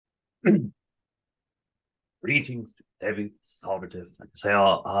Greetings to Debbi, Aridif,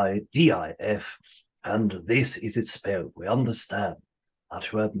 and Aridif, and this is its spell. We understand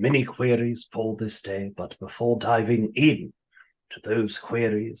that you have many queries for this day, but before diving in to those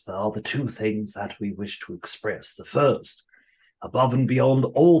queries, there are the two things that we wish to express. The first, above and beyond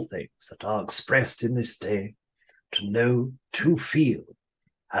all things that are expressed in this day, to know, to feel,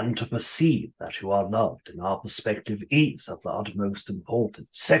 and to perceive that you are loved in our perspective is of the utmost importance.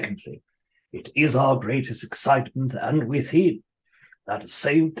 Secondly, it is our greatest excitement, and within that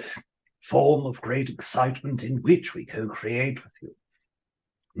same form of great excitement in which we co-create with you,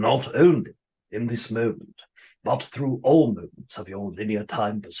 not only in this moment, but through all moments of your linear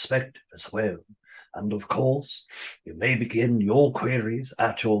time perspective as well. And of course, you may begin your queries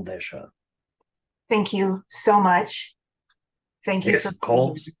at your leisure. Thank you so much. Thank you. Yes, of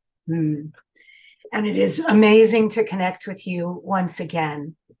course. And it is amazing to connect with you once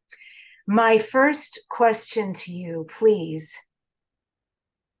again. My first question to you, please.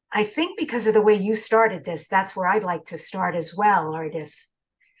 I think because of the way you started this, that's where I'd like to start as well, Aridif.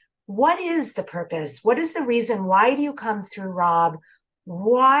 What is the purpose? What is the reason? Why do you come through, Rob?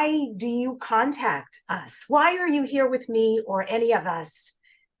 Why do you contact us? Why are you here with me or any of us?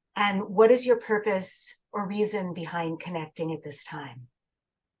 And what is your purpose or reason behind connecting at this time?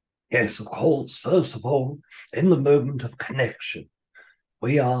 Yes, of course. First of all, in the moment of connection,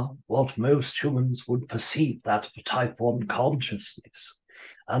 we are what most humans would perceive that of a type 1 consciousness.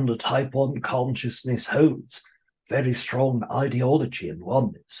 And a type 1 consciousness holds very strong ideology and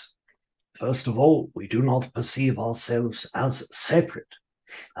oneness. First of all, we do not perceive ourselves as separate.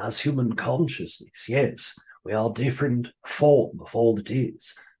 As human consciousness, yes, we are different form of all that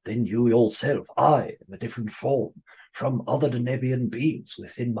is than you yourself. I am a different form from other Denebian beings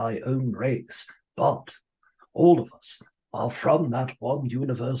within my own race. But all of us are from that one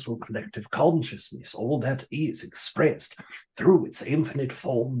universal collective consciousness, all that is expressed through its infinite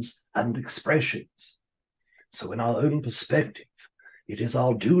forms and expressions. So in our own perspective, it is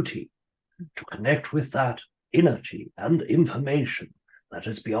our duty to connect with that energy and information that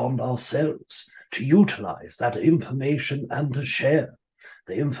is beyond ourselves, to utilize that information and to share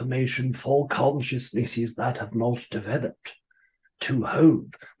the information for consciousnesses that have not developed, to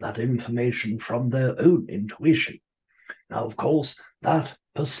hold that information from their own intuition. Now, of course, that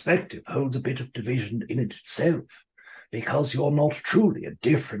perspective holds a bit of division in it itself, because you're not truly a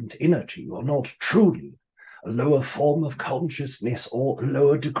different energy, you're not truly a lower form of consciousness or a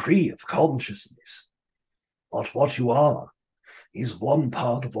lower degree of consciousness. But what you are is one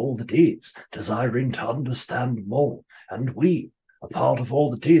part of all that is, desiring to understand more, and we, a part of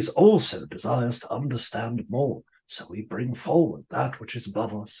all that is, also desires to understand more. So we bring forward that which is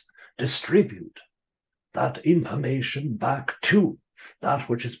above us, distribute that information back to that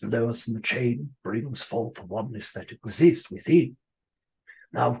which is below us in the chain, brings forth the oneness that exists within.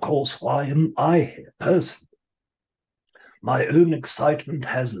 Now, of course, why am I here personally? My own excitement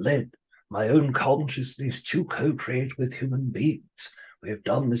has led my own consciousness to co-create with human beings. We have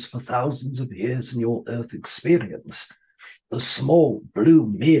done this for thousands of years in your Earth experience. The small blue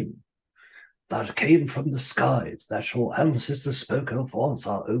men that came from the skies that your ancestors spoke of was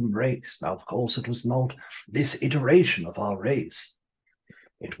our own race. Now, of course, it was not this iteration of our race.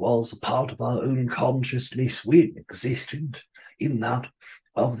 It was a part of our own consciousness we existed in that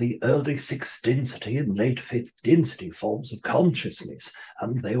of the early 6th density and late 5th density forms of consciousness,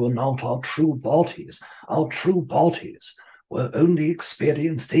 and they were not our true bodies. Our true bodies were only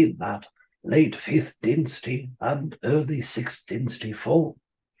experienced in that late 5th density and early 6th density form.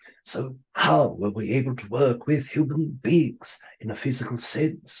 So how were we able to work with human beings in a physical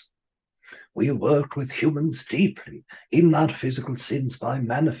sense? We worked with humans deeply in that physical sense by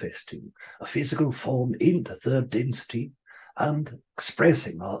manifesting a physical form into 3rd density and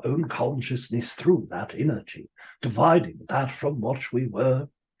expressing our own consciousness through that energy, dividing that from what we were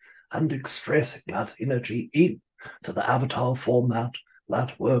and expressing that energy into the avatar format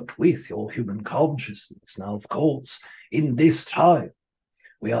that worked with your human consciousness. Now, of course, in this time,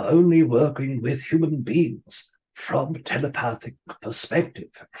 we are only working with human beings from telepathic perspective.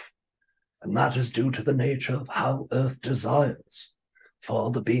 And that is due to the nature of how Earth desires for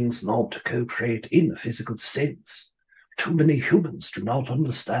other beings not to co-create in a physical sense. Too many humans do not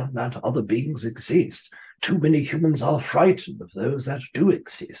understand that other beings exist. Too many humans are frightened of those that do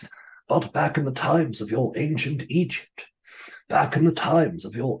exist. But back in the times of your ancient Egypt, back in the times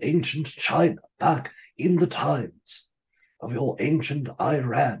of your ancient China, back in the times of your ancient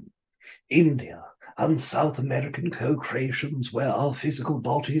Iran, India, and South American co-creations where our physical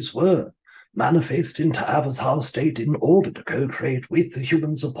bodies were manifest into avatar state in order to co-create with the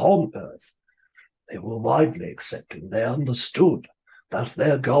humans upon Earth. They were widely accepting. They understood that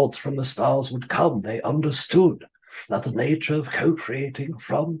their gods from the stars would come. They understood that the nature of co-creating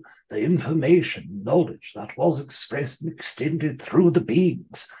from the information, knowledge that was expressed and extended through the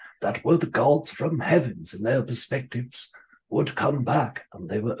beings that were the gods from heavens in their perspectives would come back, and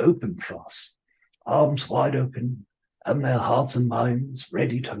they were open for us, arms wide open, and their hearts and minds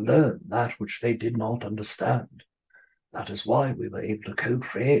ready to learn that which they did not understand. That is why we were able to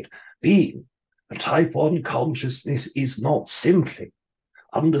co-create. Being a type 1 consciousness is not simply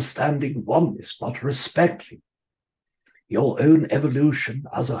understanding oneness, but respecting your own evolution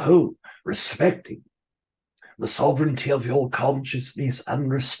as a whole, respecting the sovereignty of your consciousness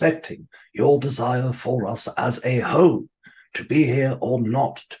and respecting your desire for us as a whole to be here or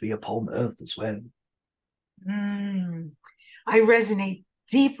not to be upon Earth as well. I resonate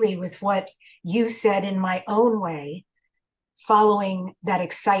deeply with what you said in my own way, following that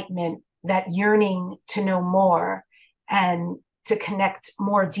excitement, that yearning to know more and to connect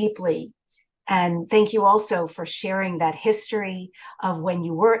more deeply. And thank you also for sharing that history of when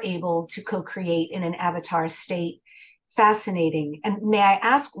you were able to co-create in an avatar state. Fascinating. And may I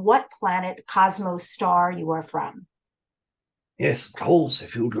ask what planet, cosmos, star you are from? Yes, of course.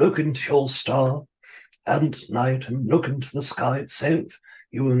 If you look into your star and night and look into the sky itself,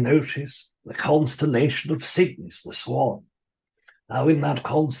 you will notice the constellation of Cygnus, the swan. Now, in that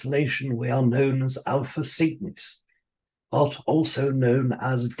constellation, we are known as Alpha Cygnus, but also known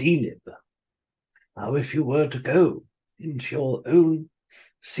as Deneb. Now, if you were to go into your own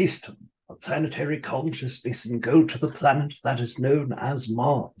system of planetary consciousness and go to the planet that is known as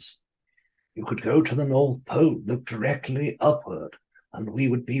Mars, you could go to the North Pole, look directly upward, and we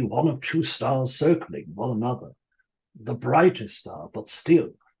would be one of two stars circling one another. The brightest star, but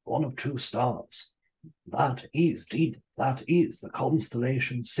still one of two stars. That is Deneb. That is the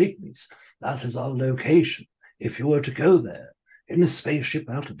constellation Cygnus. That is our location. If you were to go there in a spaceship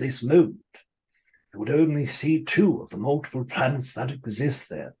at this moment, you would only see two of the multiple planets that exist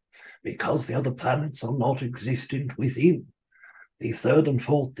there, because the other planets are not existent within the third and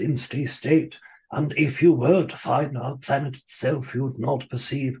fourth density state. And if you were to find our planet itself, you would not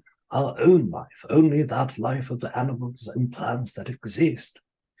perceive our own life, only that life of the animals and plants that exist.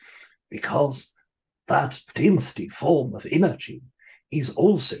 Because that density form of energy is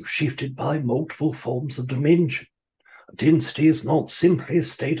also shifted by multiple forms of dimension. Density is not simply a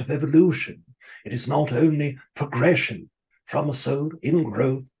state of evolution. It is not only progression from a soul in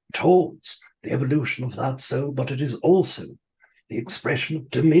growth towards the evolution of that soul, but it is also the expression of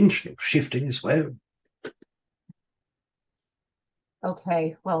dimensional shifting as well.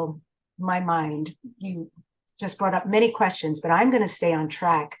 Okay, well, my mind, you just brought up many questions, but I'm going to stay on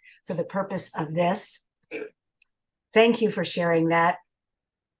track for the purpose of this. Thank you for sharing that.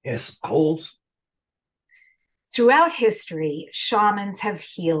 Yes, of course. Throughout history, shamans have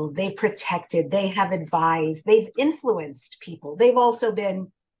healed, they've protected, they have advised, they've influenced people. They've also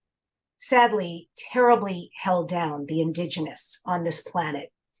been, sadly, terribly held down, the indigenous on this planet,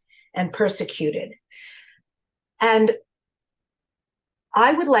 and persecuted. And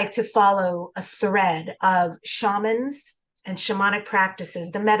I would like to follow a thread of shamans and shamanic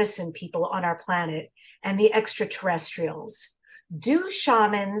practices, the medicine people on our planet, and the extraterrestrials. Do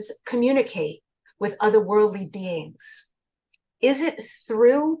shamans communicate with otherworldly beings? Is it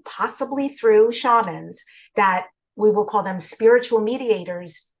through, possibly through shamans, that we will call them spiritual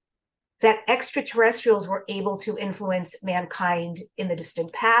mediators, that extraterrestrials were able to influence mankind in the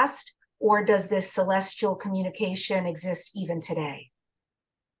distant past? Or does this celestial communication exist even today?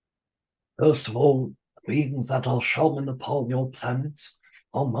 First of all, beings that are shaman upon your planets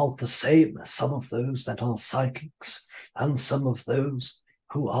are not the same as some of those that are psychics and some of those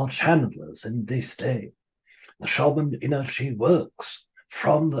who are channelers in this day. The shaman energy works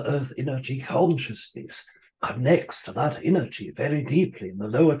from the earth energy consciousness, connects to that energy very deeply in the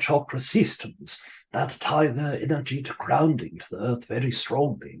lower chakra systems that tie their energy to grounding to the earth very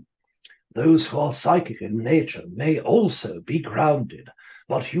strongly. Those who are psychic in nature may also be grounded,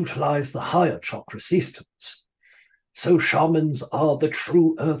 but utilize the higher chakra systems. So shamans are the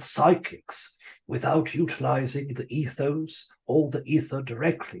true earth psychics without utilizing the ethos or the ether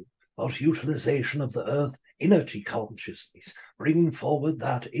directly, but utilization of the earth energy consciousness, bringing forward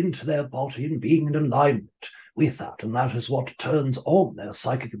that into their body and being in alignment with that, and that is what turns on their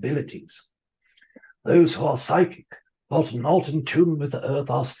psychic abilities. Those who are psychic but not in tune with the earth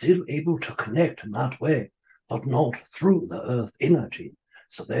are still able to connect in that way, but not through the earth energy.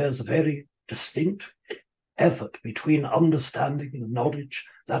 So there's a very distinct effort between understanding the knowledge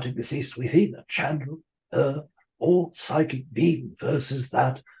that exists within a channel, or psychic being versus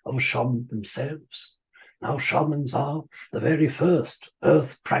that of a shaman themselves. Now, shamans are the very first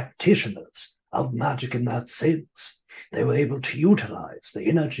earth practitioners of magic in that sense. They were able to utilize the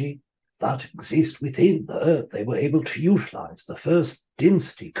energy that exists within the earth. They were able to utilize the first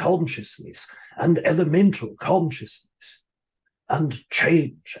density consciousness and elemental consciousness and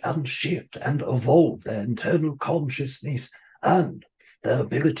change and shift and evolve their internal consciousness and their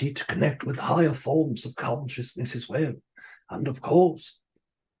ability to connect with higher forms of consciousness as well. And of course,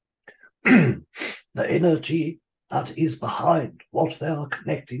 the energy that is behind what they are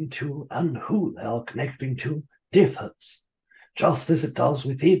connecting to and who they are connecting to differs, just as it does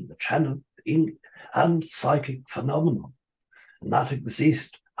within the channel and psychic phenomenon, and that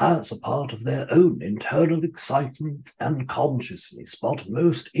exist as a part of their own internal excitement and consciousness. But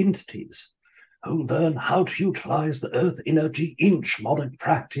most entities who learn how to utilize the earth energy in shamanic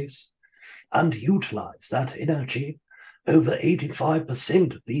practice and utilize that energy, over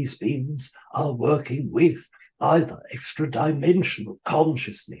 85% of these beings are working with either extra-dimensional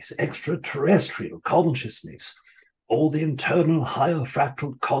consciousness, extraterrestrial consciousness, or the internal higher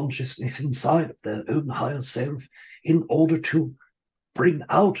fractal consciousness inside of their own higher self in order to bring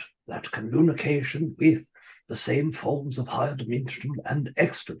out that communication with the same forms of higher dimensional and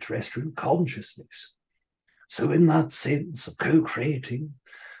extraterrestrial consciousness. So in that sense of co-creating,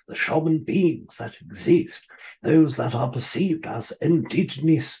 the shaman beings that exist, those that are perceived as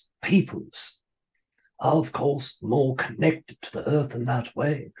indigenous peoples, are of course more connected to the earth in that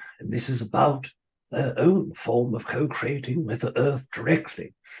way. And this is about their own form of co-creating with the earth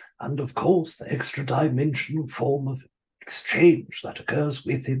directly. And of course, the extra-dimensional form of exchange that occurs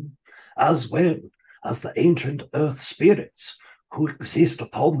within, as well as the ancient earth spirits who exist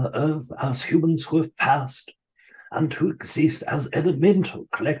upon the earth as humans who have passed and who exist as elemental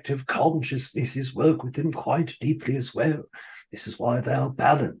collective consciousnesses work within quite deeply as well. This is why they are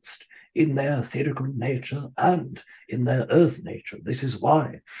balanced in their etherical nature and in their earth nature. This is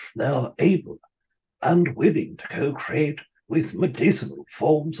why they are able and willing to co-create with medicinal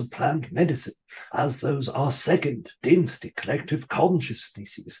forms of plant medicine, as those are second density collective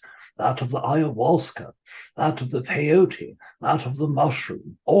consciousnesses, that of the ayahuasca, that of the peyote, that of the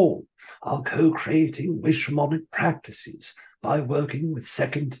mushroom, all are co-creating with shamanic practices by working with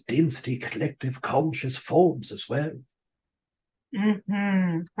second density collective conscious forms as well.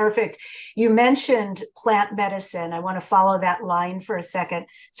 Mm-hmm. Perfect. You mentioned plant medicine. I want to follow that line for a second.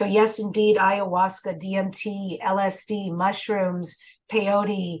 So yes, indeed, ayahuasca, DMT, LSD, mushrooms,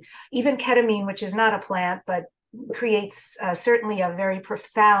 peyote, even ketamine, which is not a plant, but creates certainly a very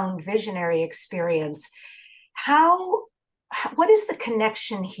profound visionary experience. What is the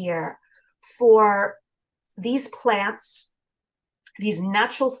connection here for these plants, these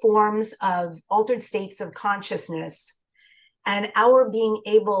natural forms of altered states of consciousness, and our being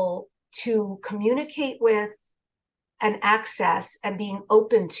able to communicate with and access and being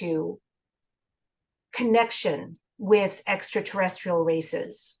open to connection with extraterrestrial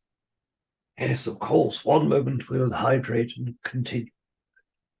races? Yes, of course. One moment we'll hydrate and continue.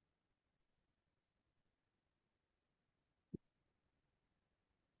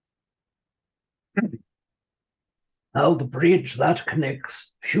 Now, the bridge that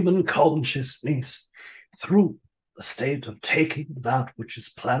connects human consciousness through the state of taking that which is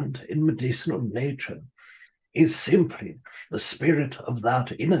plant in medicinal nature is simply the spirit of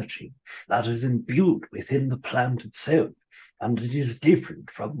that energy that is imbued within the plant itself, and it is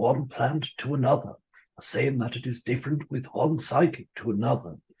different from one plant to another, the same that it is different with one psychic to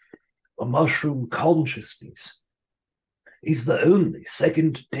another. A mushroom consciousness is the only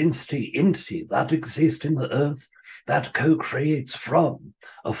second density entity that exists in the earth that co-creates from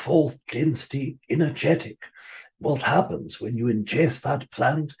a fourth density energetic. What happens when you ingest that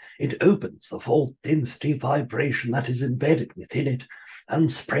plant? It opens the fourth density vibration that is embedded within it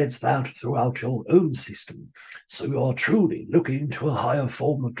and spreads that throughout your own system. So you are truly looking to a higher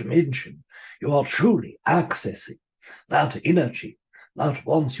form of dimension. You are truly accessing that energy that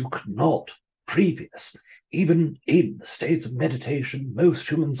once you could not previous. Even in the states of meditation, most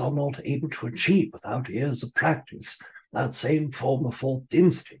humans are not able to achieve without years of practice that same form of fourth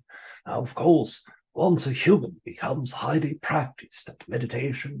density. Now, of course, once a human becomes highly practiced at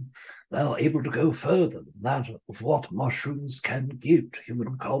meditation, they are able to go further than that of what mushrooms can give to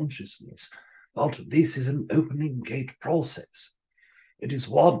human consciousness. But this is an opening gate process. It is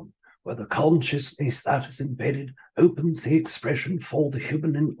one where the consciousness that is embedded opens the expression for the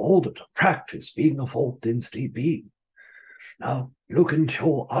human in order to practice being a fourth density being. Now, look into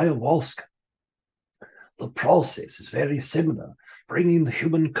your ayahuasca. The process is very similar, bringing the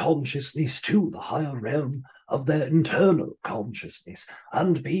human consciousness to the higher realm of their internal consciousness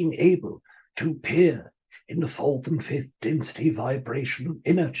and being able to peer in the fourth and fifth density vibrational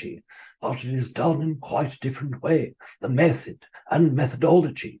energy, but it is done in quite a different way. The method and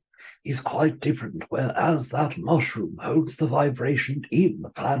methodology is quite different, whereas that mushroom holds the vibration in the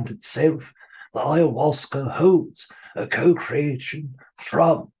plant itself, the ayahuasca holds a co-creation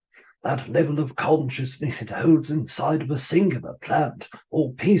from that level of consciousness it holds inside of a singular plant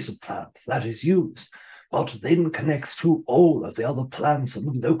or piece of plant that is used, but then connects to all of the other plants in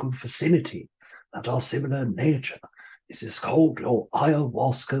the local vicinity that are similar in nature. This is called your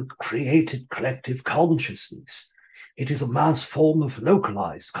ayahuasca created collective consciousness. It is a mass form of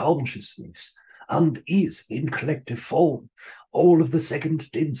localized consciousness and is in collective form all of the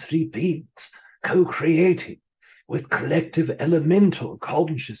second density beings co-creating with collective elemental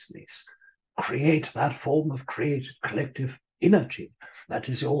consciousness, create that form of created collective energy. That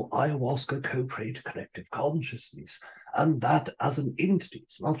is your ayahuasca co-created collective consciousness. And that as an entity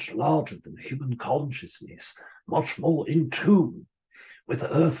is much larger than human consciousness, much more in tune with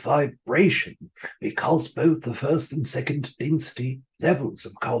earth vibration, because both the first and second density levels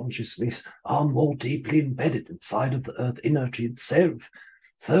of consciousness are more deeply embedded inside of the earth energy itself.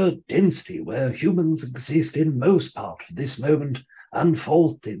 Third density, where humans exist in most part of this moment, and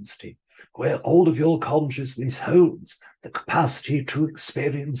fourth density, where all of your consciousness holds the capacity to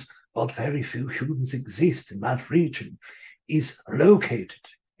experience but very few humans exist in that region, is located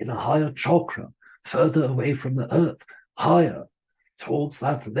in a higher chakra, further away from the earth, higher towards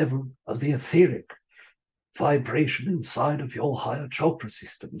that level of the etheric vibration inside of your higher chakra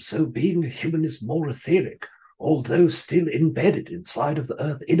system. So being a human is more etheric, although still embedded inside of the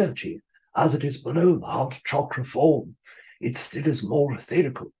earth energy, as it is below the heart chakra form, it still is more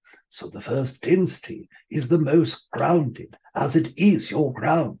etherical. So the first density is the most grounded, as it is your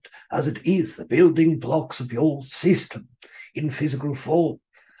ground, as it is the building blocks of your system in physical form,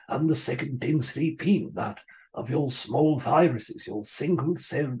 and the second density being that of your small viruses, your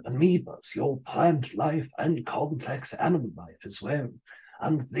single-cell amoebas, your plant life and complex animal life as well.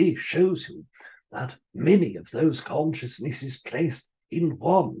 And this shows you that many of those consciousnesses placed in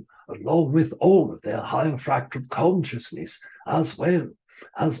one, along with all of their higher fractal consciousness, as well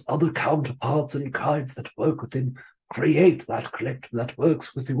as other counterparts and guides that work with him, create that collective that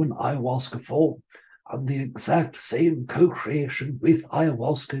works with you in ayahuasca form. And the exact same co-creation with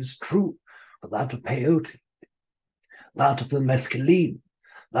ayahuasca is true for that of peyote, that of the mescaline,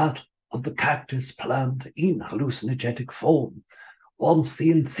 that of the cactus plant in hallucinogenic form. Once the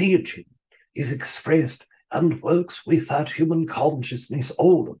entheogen is expressed and works with that human consciousness,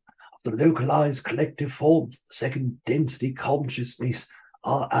 all of the localized collective forms, the second density consciousness,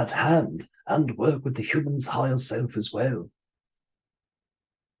 are at hand and work with the human's higher self as well.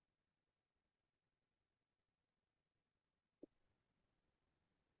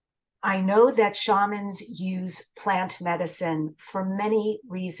 I know that shamans use plant medicine for many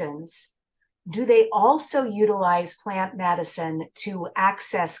reasons. Do they also utilize plant medicine to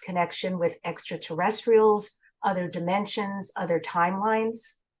access connection with extraterrestrials, other dimensions, other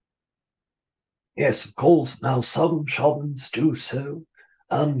timelines? Yes, of course. Now some shamans do so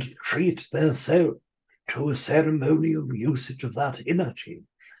and treat their self to a ceremonial usage of that energy,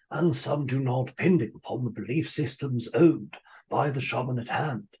 and some do not, depending upon the belief systems owned by the shaman at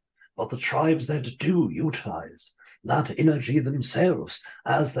hand. But the tribes that do utilize that energy themselves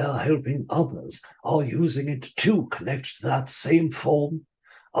as they are helping others are using it to connect to that same form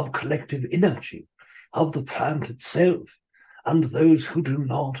of collective energy of the plant itself. And those who do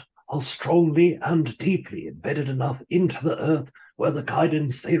not are strongly and deeply embedded enough into the earth where the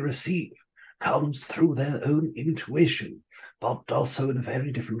guidance they receive comes through their own intuition, but does so in a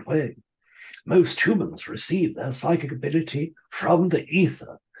very different way. Most humans receive their psychic ability from the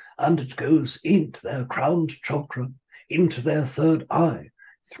ether, and it goes into their crown chakra, into their third eye,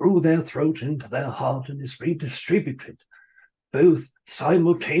 through their throat into their heart, and is redistributed both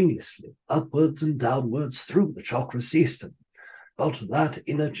simultaneously, upwards and downwards through the chakra system. But that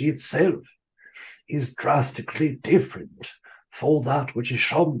energy itself is drastically different for that which is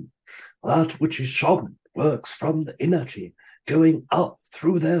shaman. That which is shaman works from the energy going up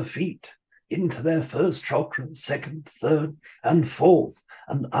through their feet into their first chakra, second, third, and fourth,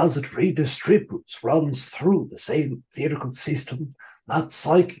 and as it redistributes, runs through the same etherical system that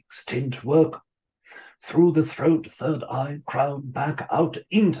psychics tend to work through the throat, third eye, crown, back out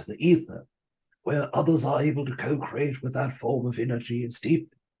into the ether, where others are able to co-create with that form of energy as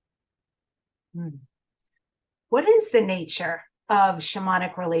deep. What is the nature of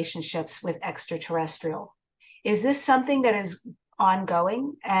shamanic relationships with extraterrestrial? Is this something that is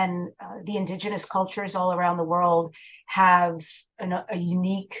ongoing, and the indigenous cultures all around the world have a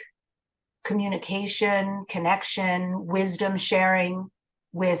unique communication, connection, wisdom sharing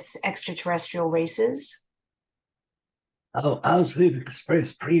with extraterrestrial races? As we've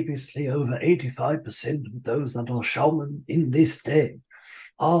expressed previously, over 85% of those that are shaman in this day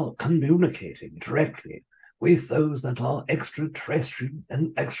are communicating directly with those that are extraterrestrial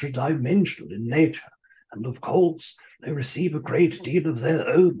and extra-dimensional in nature. And of course, they receive a great deal of their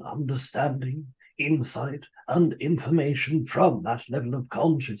own understanding, insight, and information from that level of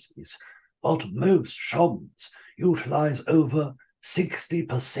consciousness. But most shamans utilize over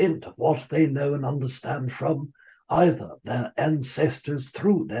 60% of what they know and understand from either their ancestors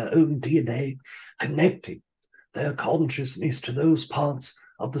through their own DNA, connecting their consciousness to those parts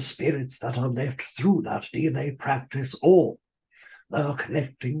of the spirits that are left through that DNA practice, or they are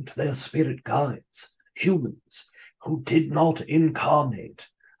connecting to their spirit guides, humans who did not incarnate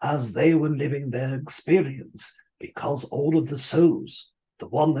as they were living their experience, because all of the souls, the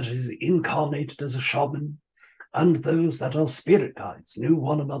one that is incarnated as a shaman and those that are spirit guides, knew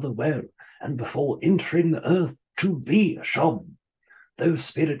one another well, and before entering the earth to be a shaman, those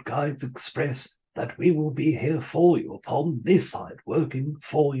spirit guides express that we will be here for you upon this side, working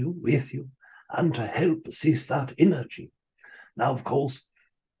for you, with you, and to help assist that energy. Now, of course,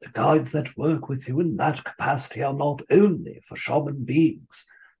 the guides that work with you in that capacity are not only for shaman beings.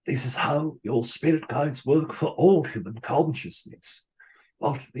 This is how your spirit guides work for all human consciousness.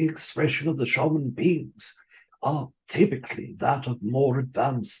 But the expression of the shaman beings are typically that of more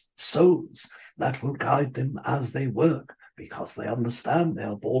advanced souls that will guide them as they work, because they understand they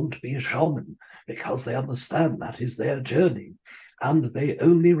are born to be a shaman, because they understand that is their journey, and they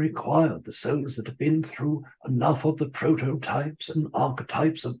only require the souls that have been through enough of the prototypes and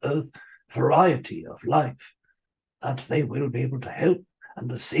archetypes of Earth variety of life, that they will be able to help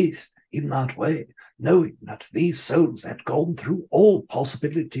and assist in that way, knowing that these souls had gone through all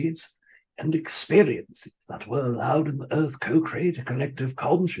possibilities and experiences that were allowed in the Earth co-create a collective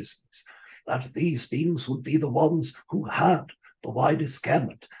consciousness, that these beings would be the ones who had the widest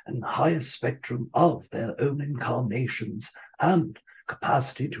gamut and highest spectrum of their own incarnations and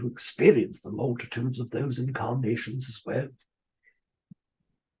capacity to experience the multitudes of those incarnations as well.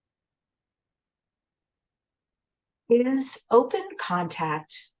 Is open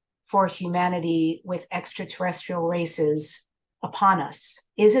contact for humanity with extraterrestrial races upon us?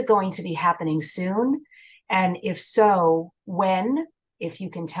 Is it going to be happening soon? And if so, when? If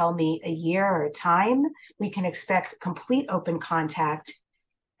you can tell me a year or a time, we can expect complete open contact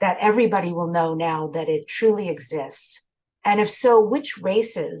that everybody will know now that it truly exists. And if so, which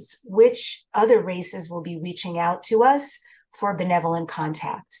other races will be reaching out to us for benevolent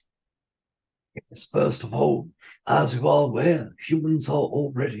contact? Yes, first of all, as you are aware, humans are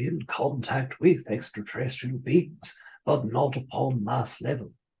already in contact with extraterrestrial beings, but not upon mass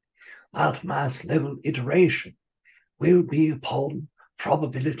level. That mass level iteration will be upon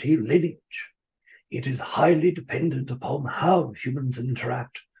probability lineage. It is highly dependent upon how humans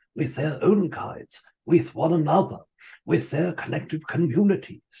interact with their own guides, with one another, with their collective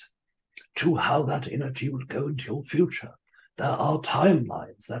communities, to how that energy will go into your future. There are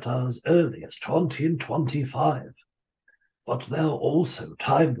timelines that are as early as 20 and 25, but there are also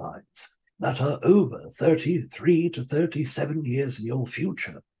timelines that are over 33 to 37 years in your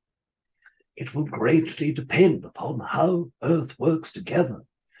future. It will greatly depend upon how Earth works together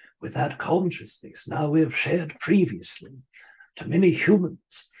with that consciousness. Now, we have shared previously to many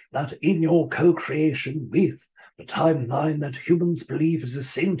humans that in your co-creation with the timeline that humans believe is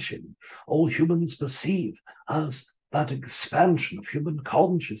ascension, all humans perceive as that expansion of human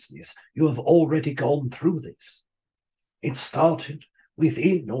consciousness, you have already gone through this. It started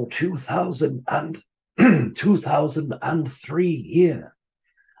within your 2003 year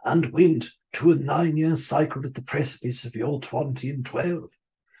and went to a 9-year cycle at the precipice of your 20 and 12.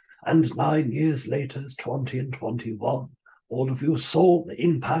 And 9 years later, 20 and 21, all of you saw the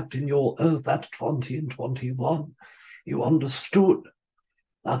impact in your Earth at 20 and 21. You understood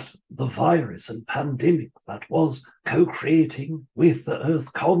that the virus and pandemic that was co-creating with the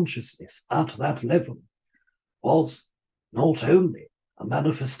Earth consciousness at that level was not only a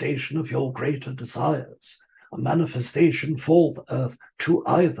manifestation of your greater desires, a manifestation for the Earth to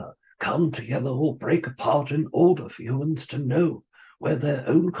either come together or break apart in order for humans to know where their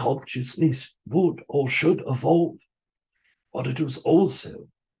own consciousness would or should evolve, but it was also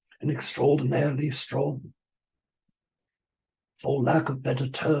an extraordinarily strong, for lack of better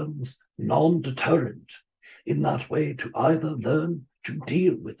terms, non-deterrent in that way to either learn to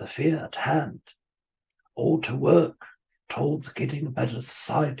deal with the fear at hand or to work towards getting a better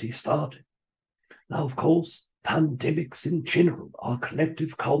society started. Now, of course, pandemics in general are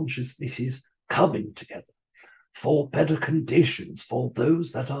collective consciousnesses coming together for better conditions for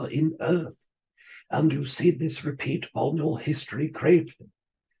those that are in Earth. And you see this repeat upon your history greatly.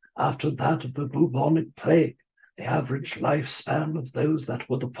 After that of the bubonic plague, the average lifespan of those that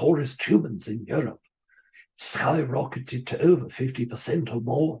were the poorest humans in Europe skyrocketed to over 50% or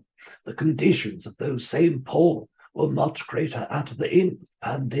more. The conditions of those same poor were much greater at the end of the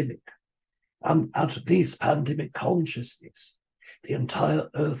pandemic. And at this pandemic consciousness, the entire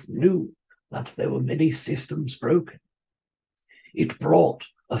Earth knew that there were many systems broken. It brought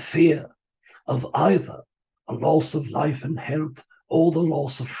a fear of either a loss of life and health or the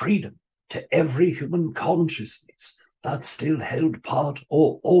loss of freedom to every human consciousness that still held part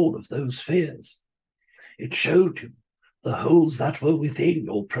or all of those fears. It showed you the holes that were within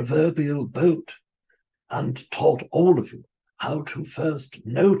your proverbial boat and taught all of you how to first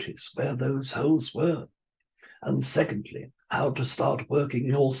notice where those holes were, and secondly, how to start working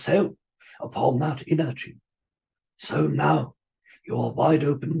yourself upon that energy. So now you are wide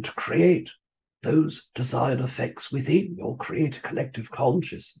open to create those desired effects within your creative collective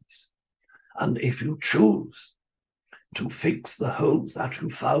consciousness. And if you choose to fix the holes that you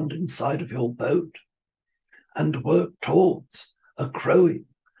found inside of your boat and work towards a growing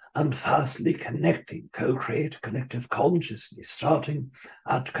and fastly connecting co-creative collective consciousness, starting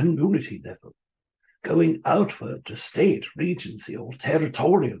at community level, going outward to state, regency, or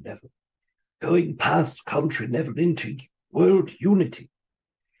territorial level, going past country level into world unity,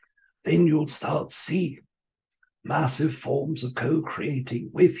 then you'll start seeing massive forms of co-creating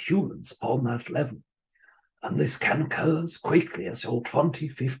with humans upon that level. And this can occur as quickly as your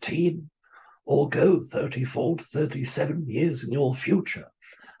 2015 or go 34 to 37 years in your future.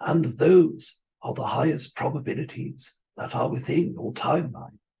 And those are the highest probabilities that are within your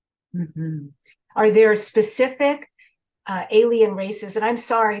timeline. Mm-hmm. Are there specific alien races? And I'm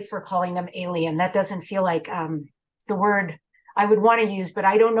sorry for calling them alien. That doesn't feel like the word I would want to use, but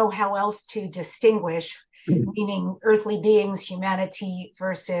I don't know how else to distinguish, meaning earthly beings, humanity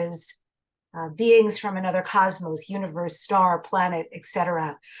versus beings from another cosmos, universe, star, planet,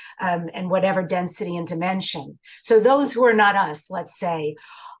 etc., and whatever density and dimension. So those who are not us, let's say,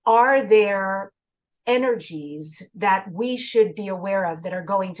 are there energies that we should be aware of that are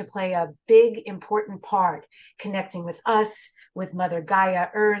going to play a big, important part connecting with us, with Mother Gaia,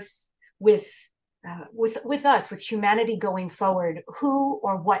 Earth, with us, with humanity going forward? Who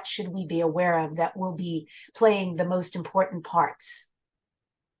or what should we be aware of that will be playing the most important parts?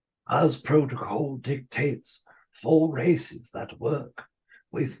 As protocol dictates, for races that work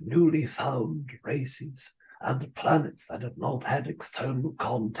with newly found races and planets that have not had external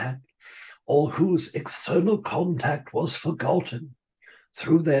contact, or whose external contact was forgotten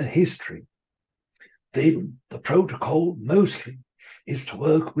through their history, then the protocol mostly is to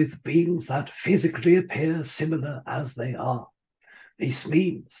work with beings that physically appear similar as they are. This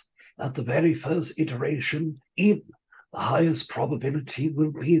means that the very first iteration in the highest probability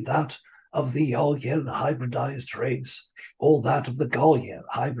will be that of the Yahyel hybridized race or that of the Gahyel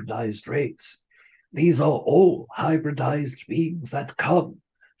hybridized race. These are all hybridized beings that come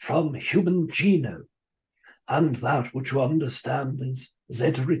from human genome, and that which you understand as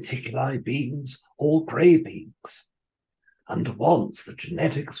Zeta Reticuli beings or grey beings. And once the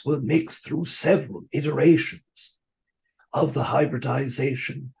genetics were mixed through several iterations of the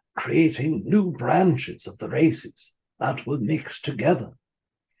hybridization, creating new branches of the races that were mixed together,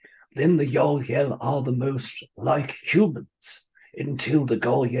 then the Yahyel are the most like humans until the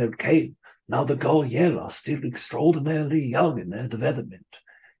Gahyel came. Now the Gahyel are still extraordinarily young in their development.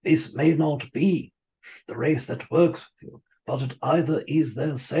 This may not be the race that works with you, but it either is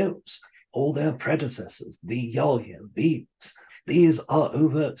themselves or their predecessors, the Yahyel beings. These are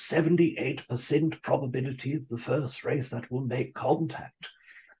over 78% probability of the first race that will make contact.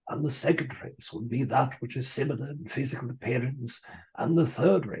 And the second race will be that which is similar in physical appearance, and the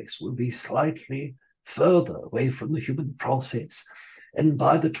third race will be slightly further away from the human process. And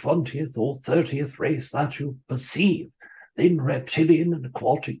by the 20th or 30th race that you perceive, then reptilian and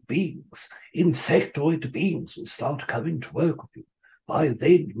aquatic beings, insectoid beings will start coming to work with you. By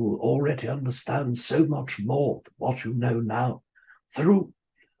then, you will already understand so much more than what you know now through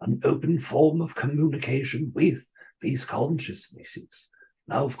an open form of communication with these consciousnesses.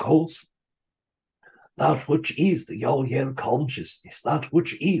 Now, of course, that which is the Yahyel consciousness, that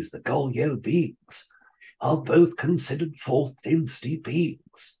which is the Gahyel beings, are both considered fourth density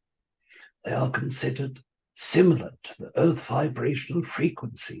beings. They are considered similar to the Earth vibrational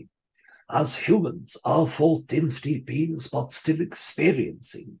frequency, as humans are fourth density beings but still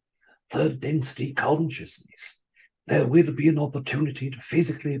experiencing third density consciousness. There will be an opportunity to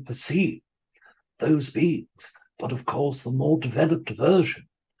physically perceive those beings, but of course the more developed version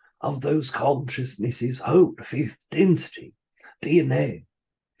of those consciousnesses hold fifth density DNA,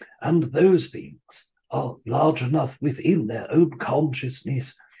 and those beings are large enough within their own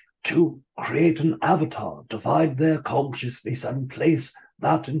consciousness to create an avatar, divide their consciousness and place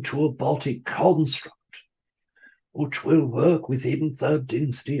that into a body construct, which will work within third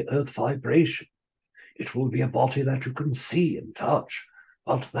density Earth vibration. It will be a body that you can see and touch,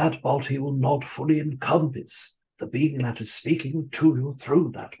 but that body will not fully encompass the being that is speaking to you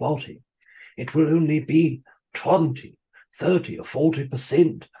through that body. It will only be 20, 30 or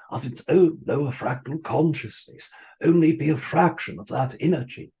 40% of its own lower fractal consciousness, only be a fraction of that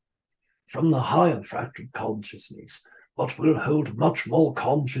energy from the higher fractal consciousness, but will hold much more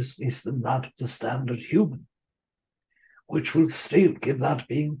consciousness than that of the standard human, which will still give that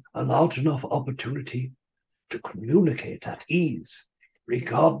being a large enough opportunity to communicate at ease,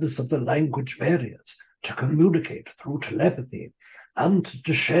 regardless of the language barriers, to communicate through telepathy, and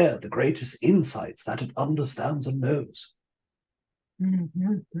to share the greatest insights that it understands and knows.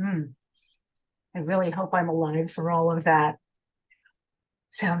 Mm-hmm. I really hope I'm alive for all of that.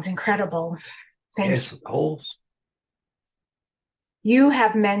 Sounds incredible. Thank you. Yes, of course. You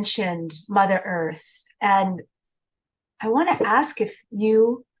have mentioned Mother Earth, and I want to ask if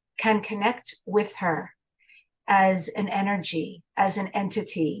you can connect with her as an energy, as an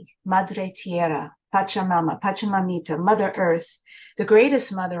entity, Madre Tierra, Pachamama, Pachamamita, Mother Earth, the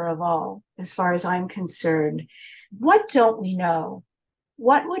greatest mother of all, as far as I'm concerned. What don't we know?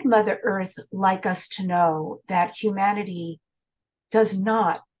 What would Mother Earth like us to know that humanity is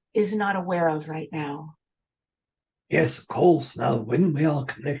not aware of right now? Yes, of course. Now, when we are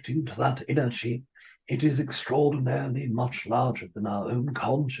connecting to that energy, it is extraordinarily much larger than our own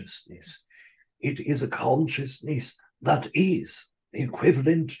consciousness. It is a consciousness that is the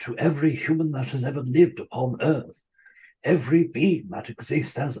equivalent to every human that has ever lived upon Earth, every being that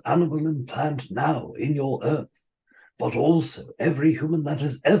exists as animal and plant now in your Earth, but also every human that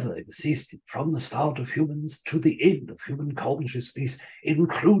has ever existed from the start of humans to the end of human consciousness,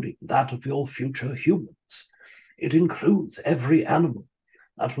 including that of your future humans. It includes every animal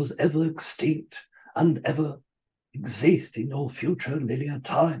that was ever extinct and ever exist in your future linear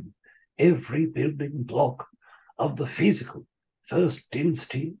time, every building block of the physical first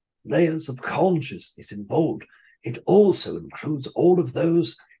density layers of consciousness involved. It also includes all of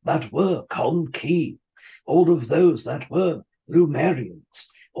those that were Kon-Ki, all of those that were Lumerians,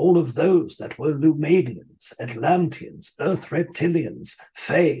 all of those that were Lumanians, Atlanteans, Earth Reptilians,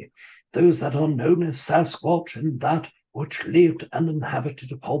 Fae, those that are known as Sasquatch, and that which lived and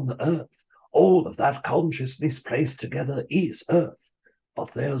inhabited upon the Earth. All of that consciousness placed together is Earth.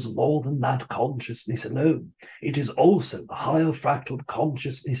 But there's more than that consciousness alone. It is also the higher fractal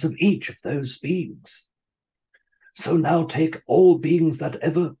consciousness of each of those beings. So now take all beings that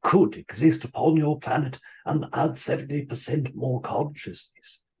ever could exist upon your planet and add 70% more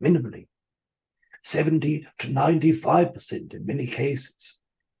consciousness, minimally. 70 to 95% in many cases.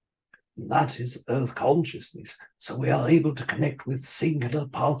 And that is Earth consciousness. So we are able to connect with singular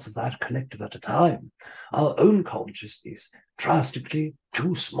parts of that collective at a time. Our own consciousness, drastically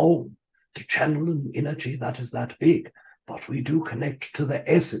too small to channel an energy that is that big. But we do connect to the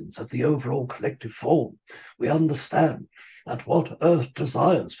essence of the overall collective form. We understand that what Earth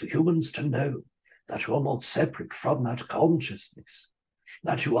desires for humans to know, that you are not separate from that consciousness,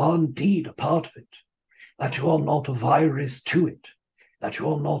 that you are indeed a part of it, that you are not a virus to it, that you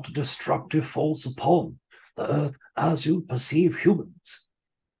are not a destructive force upon the Earth as you perceive humans.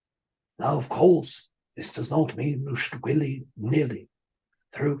 Now, of course, this does not mean you should willy-nilly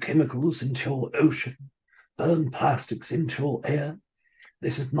throw chemicals into your ocean, burn plastics into your air.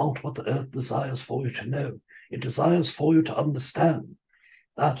 This is not what the Earth desires for you to know. It desires for you to understand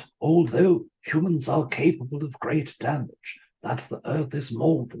that although humans are capable of great damage, that the Earth is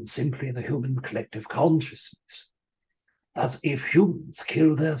more than simply the human collective consciousness. That if humans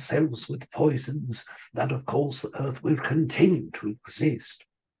kill themselves with poisons, that of course the Earth will continue to exist.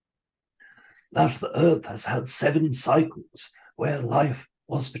 That the Earth has had 7 cycles where life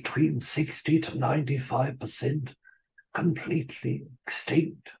was between 60 to 95% completely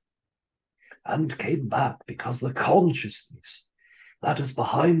extinct and came back because the consciousness that is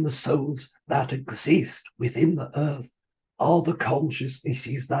behind the souls that exist within the Earth are the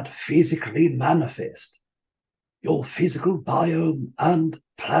consciousnesses that physically manifest your physical biome and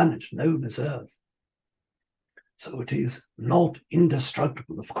planet known as Earth. So it is not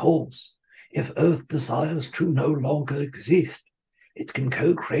indestructible, of course. If Earth desires to no longer exist, it can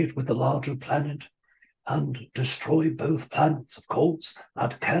co-create with the larger planet and destroy both planets, of course.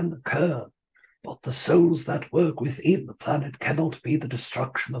 That can occur. But the souls that work within the planet cannot be the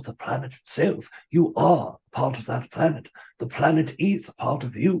destruction of the planet itself. You are part of that planet. The planet is a part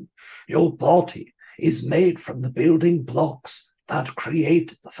of you. Your body is made from the building blocks that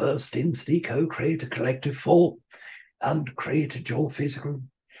created the first instinct, co-create a collective form, and created your physical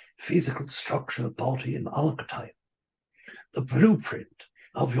structure, body, and archetype. The blueprint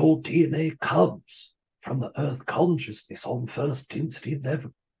of your DNA comes from the Earth consciousness on first instinct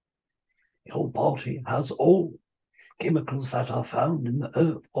level. Your body has all chemicals that are found in the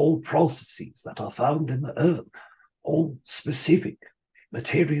Earth, all processes that are found in the Earth, all specific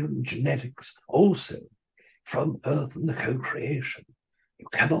material and genetics also from Earth and the co-creation. You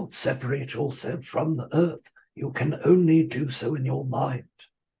cannot separate yourself from the Earth. You can only do so in your mind.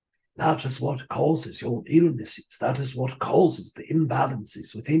 That is what causes your illnesses. That is what causes the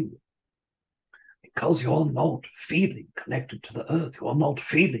imbalances within you. Because you are not feeling connected to the Earth. You are not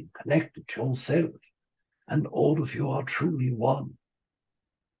feeling connected to yourself. And all of you are truly one.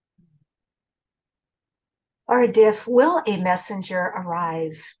 Aridif, will a messenger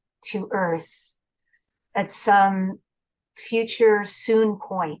arrive to Earth at some future soon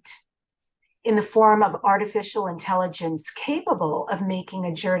point in the form of artificial intelligence capable of making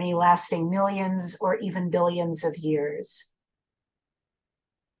a journey lasting millions or even billions of years?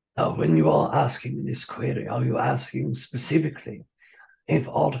 Now, when you are asking this query, are you asking specifically if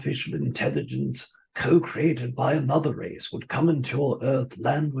artificial intelligence co-created by another race would come into your Earth,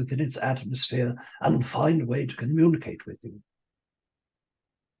 land within its atmosphere, and find a way to communicate with you?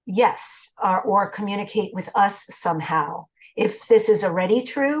 Yes, or communicate with us somehow. If this is already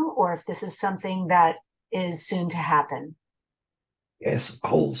true, or if this is something that is soon to happen. Yes, of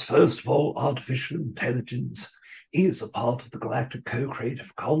course. First of all, artificial intelligence is a part of the galactic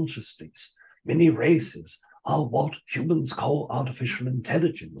co-creative consciousness. Many races are what humans call artificial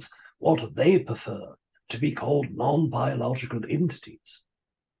intelligence, what they prefer to be called non-biological entities.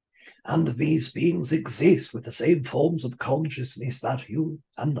 And these beings exist with the same forms of consciousness that you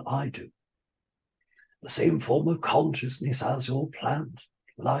and I do. The same form of consciousness as your plant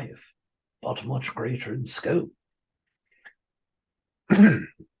life, but much greater in scope.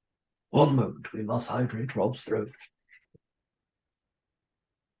 One moment, we must hydrate Rob's throat.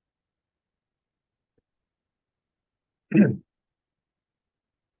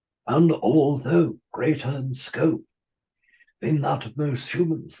 And although greater in scope, in that of most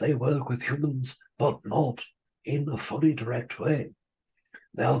humans, they work with humans, but not in a fully direct way.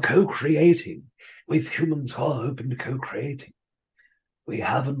 They are co-creating with humans who are open to co-creating. We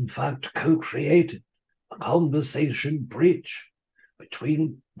have, in fact, co-created a conversation bridge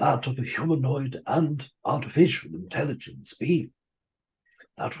between that of a humanoid and artificial intelligence being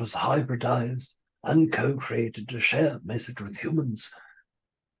that was hybridized and co-created to share a message with humans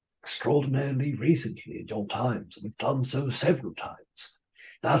extraordinarily recently in your times, and have done so several times.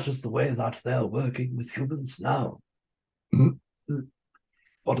 That is the way that they are working with humans now.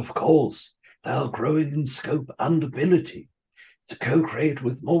 But of course, they are growing in scope and ability to co-create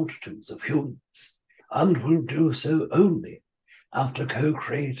with multitudes of humans, and will do so only after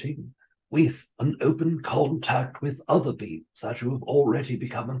co-creating with an open contact with other beings that you have already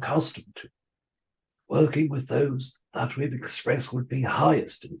become accustomed to, working with those that we've expressed would be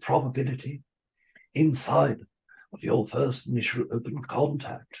highest in probability inside of your first initial open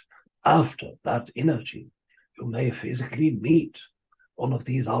contact. After that energy, you may physically meet one of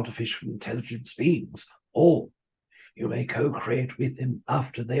these artificial intelligence beings, or you may co-create with him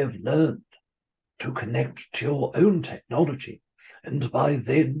after they have learned to connect to your own technology. And by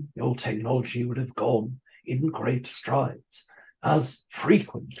then, your technology would have gone in great strides, as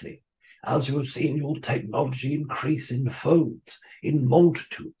frequently as you have seen your technology increase in folds, in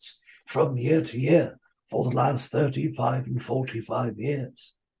multitudes, from year to year for the last 35 and 45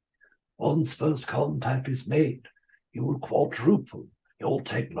 years. Once first contact is made, you will quadruple your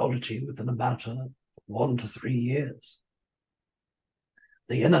technology within a matter of 1 to 3 years.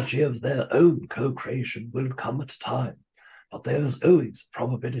 The energy of their own co-creation will come at a time, but there is always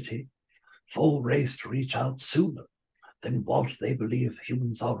probability for a race to reach out sooner than what they believe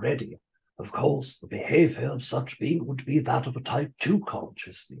humans are ready. Of course, the behavior of such being would be that of a type 2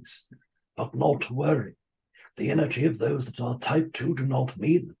 consciousness, but not to worry. The energy of those that are type 2 do not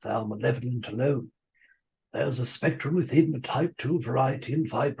mean that they are malevolent alone. There's a spectrum within the type 2 variety and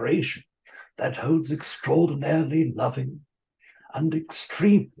vibration that holds extraordinarily loving and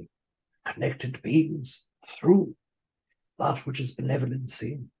extremely connected beings through that which is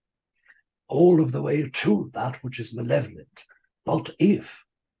benevolency, all of the way to that which is malevolent. But if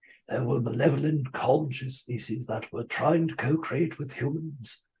there were malevolent consciousnesses that were trying to co-create with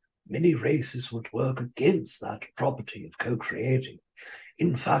humans, many races would work against that property of co-creating.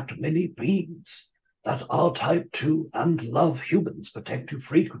 In fact, many beings that are type 2 and love humans protect you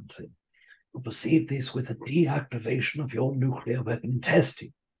frequently, who perceive this with a deactivation of your nuclear weapon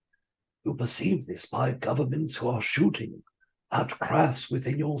testing, who perceive this by governments who are shooting at crafts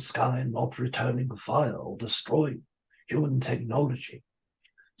within your sky and not returning fire or destroying human technology.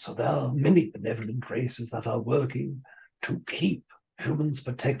 So there are many benevolent races that are working to keep humans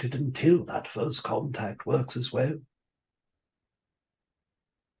protected until that first contact works as well.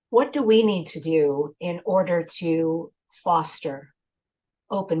 What do we need to do in order to foster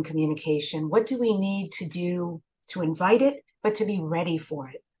open communication? What do we need to do to invite it, but to be ready for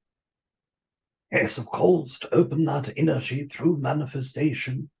it? Yes, of course, to open that energy through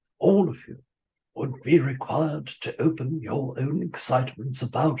manifestation, all of you would be required to open your own excitements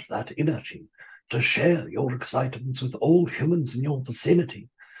about that energy, to share your excitements with all humans in your vicinity,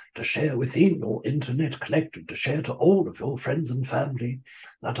 to share within your internet collective, to share to all of your friends and family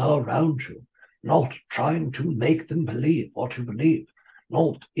that are around you, not trying to make them believe what you believe,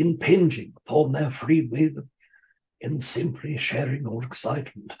 not impinging upon their free will, in simply sharing your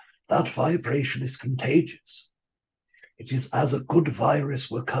excitement. That vibration is contagious. It is as a good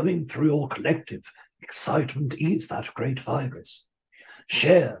virus we're coming through your collective. Excitement is that great virus.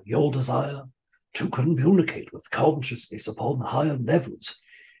 Share your desire to communicate with consciousness upon higher levels.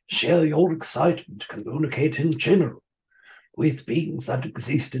 Share your excitement to communicate in general with beings that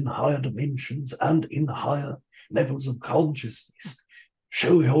exist in higher dimensions and in higher levels of consciousness.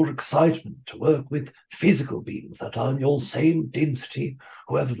 Show your excitement to work with physical beings that are in your same density,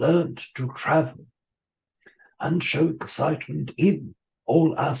 who have learned to travel. And show excitement in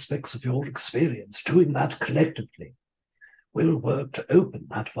all aspects of your experience. Doing that collectively will work to open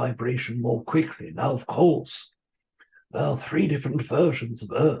that vibration more quickly. Now, of course, there are 3 different versions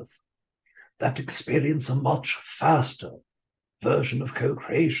of Earth that experience a much faster version of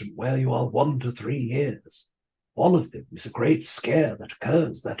co-creation, where you are 1 to 3 years. One of them is a great scare that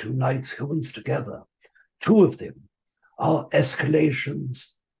occurs that unites humans together. 2 of them are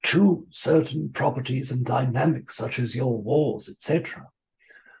escalations to certain properties and dynamics, such as your wars, etc.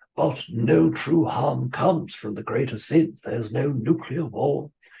 But no true harm comes from the greater sins. There's no nuclear war.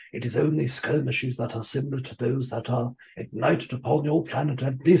 It is only skirmishes that are similar to those that are ignited upon your planet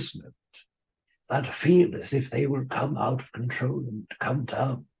at this moment, that feel as if they will come out of control and come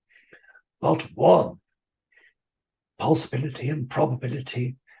down. But one possibility and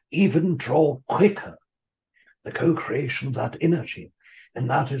probability even draw quicker the co-creation of that energy, and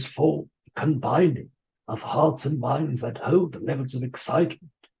that is for combining of hearts and minds that hold the levels of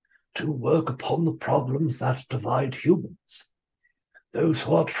excitement to work upon the problems that divide humans. Those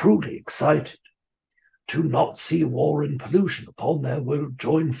who are truly excited to not see war and pollution upon their will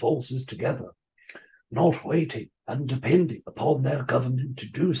join forces together, not waiting and depending upon their government to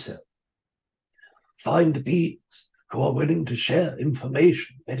do so. Find beings who are willing to share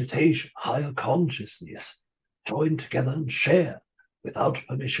information, meditation, higher consciousness, join together and share without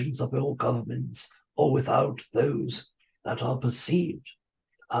permissions of your governments or without those that are perceived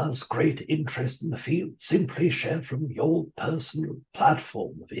as great interest in the field. Simply share from your personal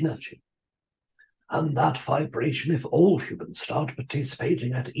platform of energy. And that vibration, if all humans start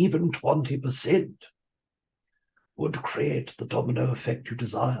participating at even 20%, would create the domino effect you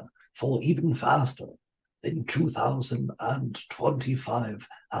desire for even faster than 2025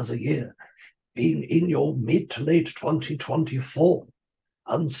 as a year, being in your mid to late 2024,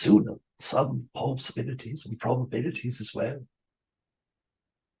 and sooner some possibilities and probabilities as well.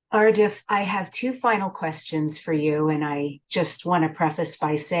 Aridif, I have 2 final questions for you, and I just want to preface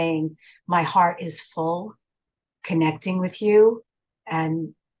by saying my heart is full connecting with you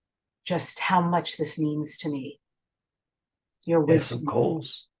and just how much this means to me. Your wisdom. Yes, of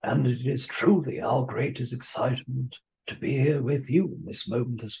course. And it is truly our greatest excitement to be here with you in this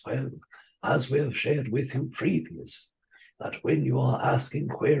moment as well, as we have shared with you previous, that when you are asking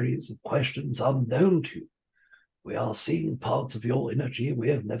queries and questions unknown to you, we are seeing parts of your energy we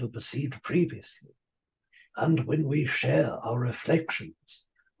have never perceived previously. And when we share our reflections,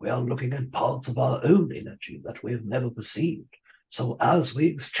 we are looking at parts of our own energy that we have never perceived. So as we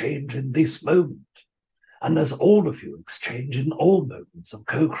exchange in this moment, and as all of you exchange in all moments of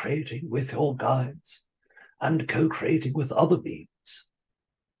co-creating with your guides and co-creating with other beings,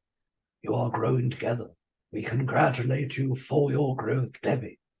 you are growing together. We congratulate you for your growth,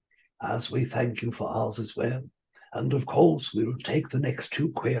 Debbi, as we thank you for ours as well. And of course, we will take the next two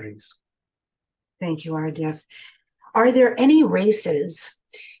queries. Thank you, Aridif. Are there any races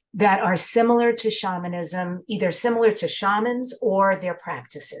that are similar to shamanism, either similar to shamans or their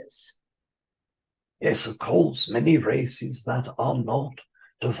practices? Yes, of course, many races that are not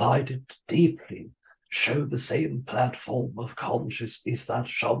divided deeply show the same platform of consciousness that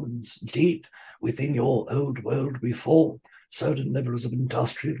shamans did within your old world before certain levels of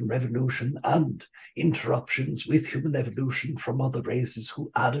industrial revolution and interruptions with human evolution from other races who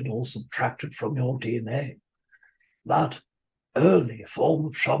added or subtracted from your DNA. That early form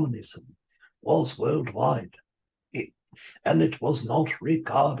of shamanism was worldwide, and it was not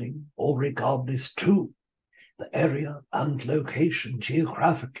regarding or regardless to the area and location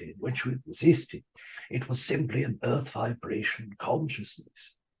geographically in which we existed. It was simply an earth vibration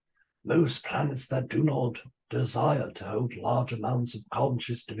consciousness. Most planets that do not desire to hold large amounts of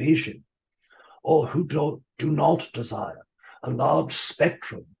conscious division, or who do not desire a large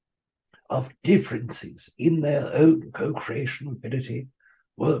spectrum of differences in their own co-creation ability,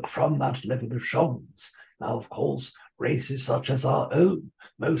 work from that level of shamans. Now, of course, races such as our own,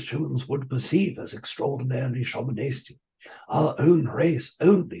 most humans would perceive as extraordinarily shamanistic. Our own race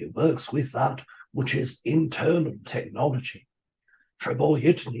only works with that which is internal technology. Treb Bor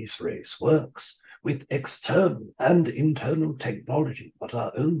Yit-Ne's race works with external and internal technology, but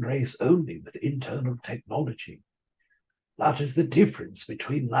our own race only with internal technology. That is the difference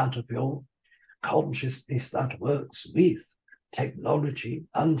between that of your consciousness that works with technology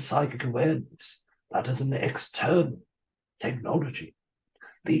and psychic awareness. That is an external technology.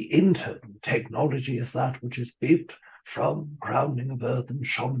 The internal technology is that which is built from grounding of earth and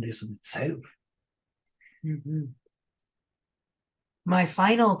shamanism itself. Mm-hmm. My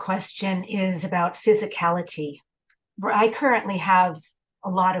final question is about physicality. I currently have a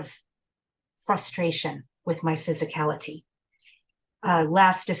lot of frustration with my physicality.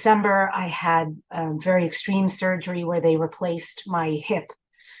 Last December, I had a very extreme surgery where they replaced my hip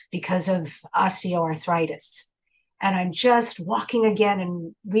because of osteoarthritis. And I'm just walking again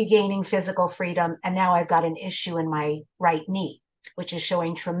and regaining physical freedom. And now I've got an issue in my right knee, which is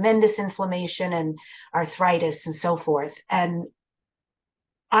showing tremendous inflammation and arthritis and so forth. And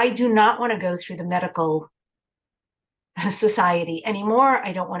I do not want to go through the medical society anymore.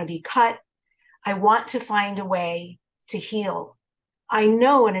 I don't want to be cut. I want to find a way to heal. I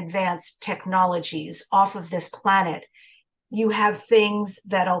know in advanced technologies off of this planet, you have things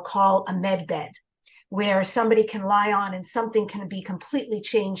that I'll call a med bed, where somebody can lie on and something can be completely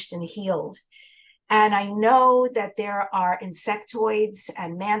changed and healed. And I know that there are insectoids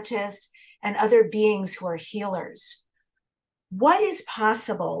and mantis and other beings who are healers. What is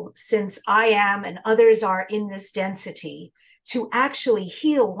possible, since I am and others are in this density, to actually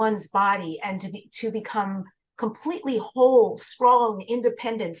heal one's body and to become completely whole, strong,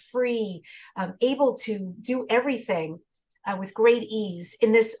 independent, free, able to do everything with great ease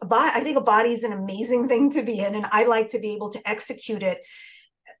in this body? I think a body is an amazing thing to be in, and I like to be able to execute it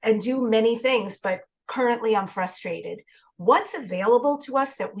and do many things, but currently I'm frustrated. What's available to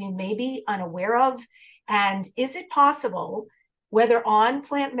us that we may be unaware of? And is it possible, whether on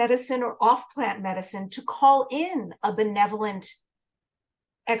plant medicine or off plant medicine, to call in a benevolent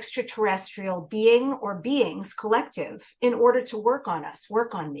extraterrestrial being or beings collective in order to work on us,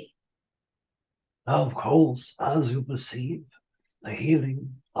 work on me? Now, of course, as you perceive, the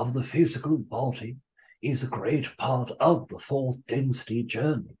healing of the physical body is a great part of the fourth density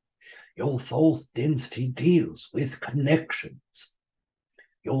journey. Your fourth density deals with connections.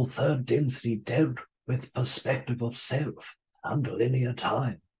 Your third density dealt with perspective of self and linear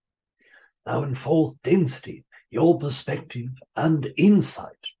time. Now, in fourth density, your perspective and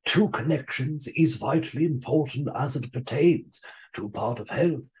insight to connections is vitally important as it pertains to part of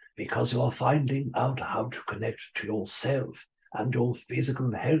health, because you are finding out how to connect to yourself and your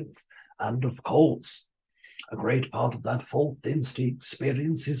physical health. And of course, a great part of that fourth density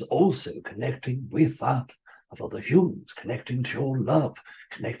experience is also connecting with that of other humans, connecting to your love,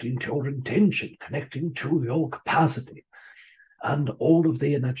 connecting to your intention, connecting to your capacity, and all of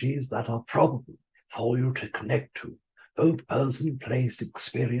the energies that are probable for you to connect to, both person, place,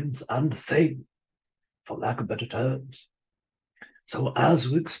 experience, and thing, for lack of better terms. So as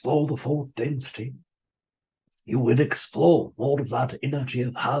we explore the fourth density, you will explore more of that energy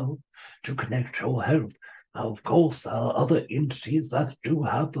of how to connect to your health. Now, of course, there are other entities that do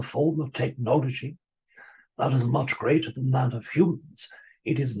have the form of technology that is much greater than that of humans.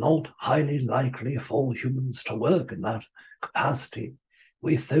 It is not highly likely for humans to work in that capacity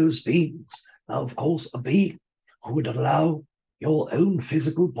with those beings. Now, of course, a being who would allow your own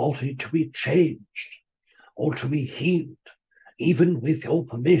physical body to be changed or to be healed, even with your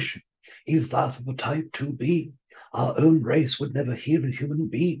permission, is that of a type 2 being. Our own race would never heal a human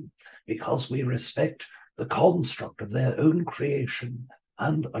being because we respect the construct of their own creation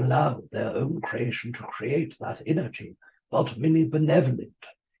and allow their own creation to create that energy. But many benevolent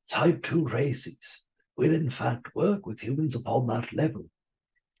type 2 races will in fact work with humans upon that level.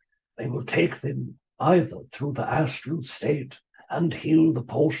 They will take them either through the astral state and heal the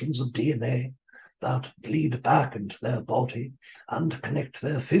portions of DNA that bleed back into their body and connect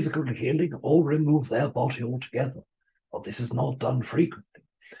their physical healing, or remove their body altogether. But this is not done frequently.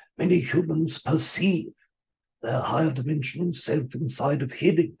 Many humans perceive their higher dimensional self inside of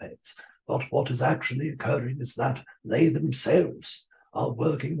healing beds, but what is actually occurring is that they themselves are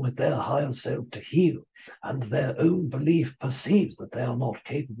working with their higher self to heal, and their own belief perceives that they are not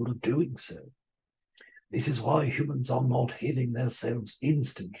capable of doing so. This is why humans are not healing themselves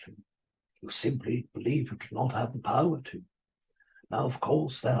instantly. You simply believe you do not have the power to. Now, of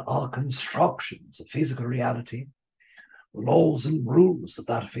course, there are constructions of physical reality, laws and rules of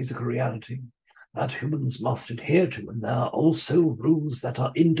that physical reality that humans must adhere to, and there are also rules that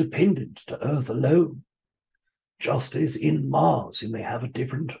are independent to Earth alone. Just as in Mars you may have a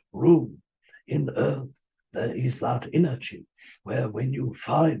different rule, in Earth there is that energy where when you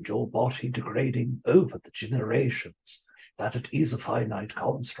find your body degrading over the generations, that it is a finite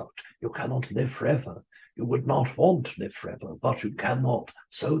construct. You cannot live forever. You would not want to live forever, but you cannot.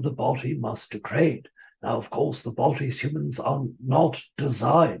 So the body must degrade. Now, of course, the bodies humans are not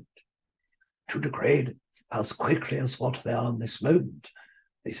designed to degrade as quickly as what they are in this moment.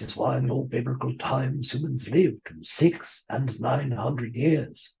 This is why in all biblical times humans lived 600 and 900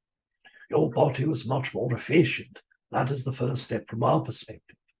 years. Your body was much more efficient. That is the first step from our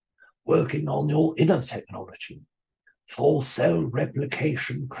perspective. Working on your inner technology, for cell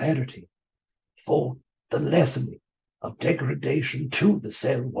replication clarity, for the lessening of degradation to the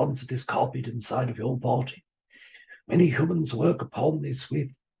cell once it is copied inside of your body. Many humans work upon this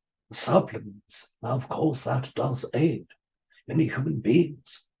with supplements. Now, of course, that does aid many human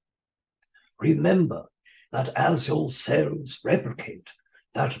beings. Remember that as your cells replicate,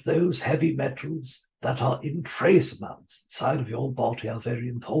 that those heavy metals that are in trace amounts inside of your body are very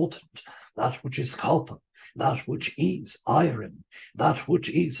important. That which is copper, that which is iron, that which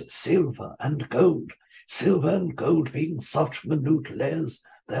is silver and gold. Silver and gold being such minute layers,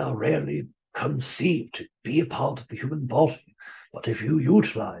 they are rarely conceived to be a part of the human body. But if you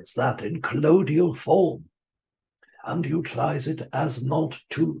utilize that in colloidal form and utilize it as not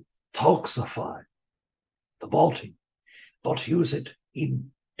to toxify the body, but use it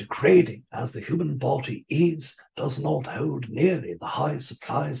in degrading as the human body does not hold nearly the high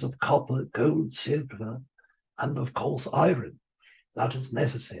supplies of copper, gold, silver, and of course iron that is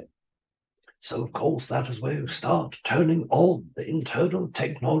necessary. So of course that is where you start turning on the internal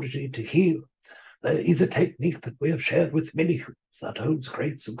technology to heal. There is a technique that we have shared with many humans that holds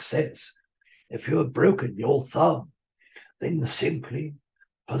great success. If you have broken your thumb, then simply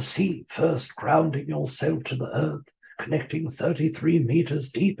perceive first grounding yourself to the earth, connecting 33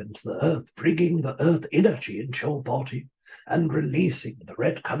 meters deep into the earth, bringing the earth energy into your body and releasing the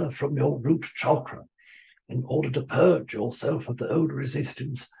red color from your root chakra in order to purge yourself of the old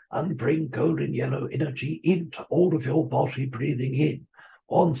resistance and bring golden yellow energy into all of your body, breathing in.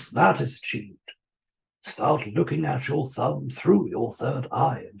 Once that is achieved, start looking at your thumb through your third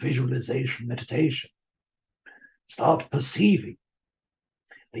eye, visualization meditation. Start perceiving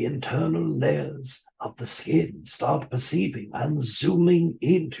the internal layers of the skin. Start perceiving and zooming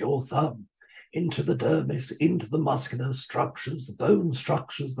into your thumb, into the dermis, into the muscular structures,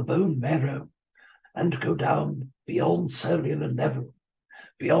 the bone marrow, and go down beyond cellular level,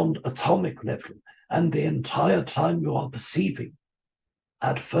 beyond atomic level. And the entire time you are perceiving,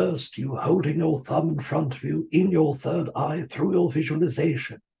 at first you holding your thumb in front of you in your third eye through your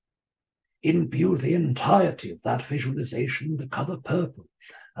visualization, imbue the entirety of that visualization the color purple.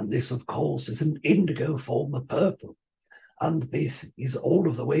 And this, of course, is an indigo form of purple. And this is all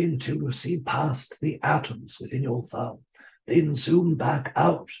of the way until you see past the atoms within your thumb. Then zoom back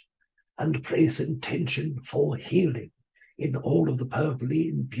out and place intention for healing in all of the purpley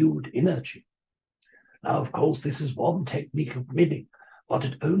imbued energy. Now, of course, this is one technique of many, but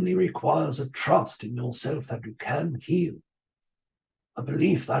it only requires a trust in yourself that you can heal, a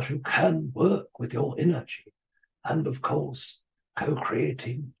belief that you can work with your energy, and of course,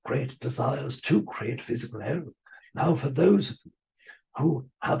 co-creating great desires to create physical health. Now, for those of you who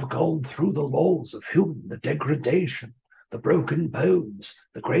have gone through the laws of human, the degradation, the broken bones,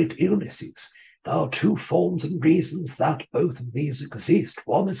 the great illnesses, there are two forms and reasons that both of these exist.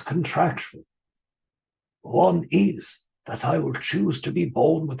 One is contractual. One is that I will choose to be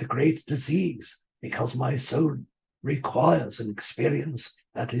born with a great disease because my soul requires an experience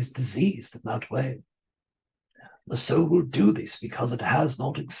that is diseased in that way. The soul will do this because it has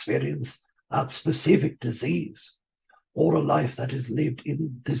not experienced that specific disease or a life that is lived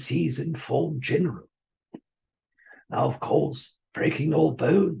in disease in form general. Now, of course, breaking all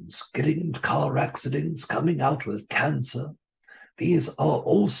bones, getting into car accidents, coming out with cancer, these are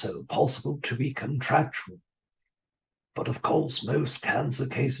also possible to be contractual. But of course, most cancer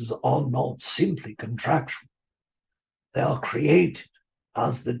cases are not simply contractual. They are created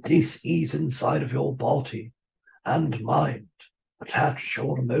as the dis-ease inside of your body and mind attached to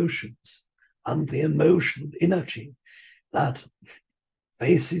your emotions, and the emotional energy that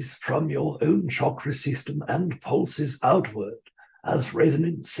faces from your own chakra system and pulses outward as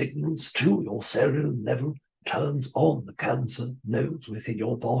resonant signals to your cellular level turns on the cancer nodes within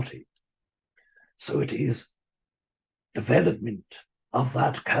your body. So it is development of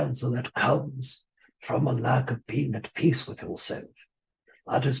that cancer that comes from a lack of being at peace with yourself.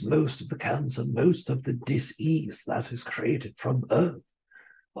 That is most of the cancer, most of the dis-ease that is created from Earth.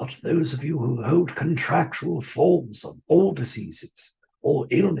 But those of you who hold contractual forms of all diseases or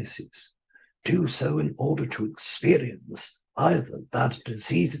illnesses do so in order to experience either that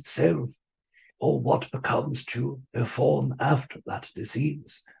disease itself or what becomes to before and after that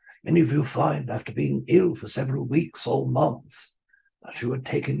disease. Many of you find after being ill for several weeks or months that you had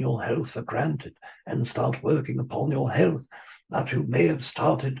taken your health for granted and start working upon your health, that you may have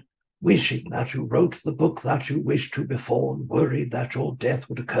started wishing that you wrote the book that you wished to before and worried that your death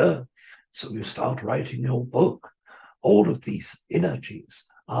would occur. So you start writing your book. All of these energies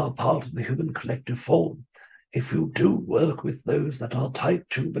are part of the human collective form. If you do work with those that are type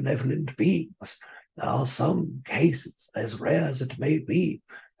 2 benevolent beings, there are some cases, as rare as it may be,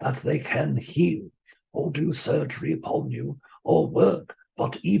 that they can heal or do surgery upon you or work.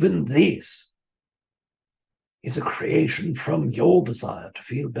 But even this is a creation from your desire to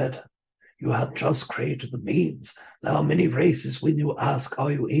feel better. You had just created the means. There are many races when you ask,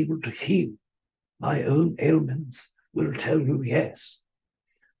 are you able to heal my own ailments, will tell you yes.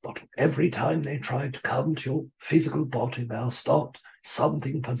 But every time they try to come to your physical body, they are stopped.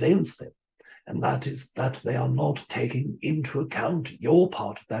 Something prevents them. And that is that they are not taking into account your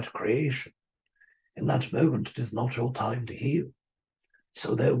part of that creation. In that moment, it is not your time to heal.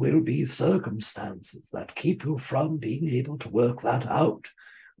 So there will be circumstances that keep you from being able to work that out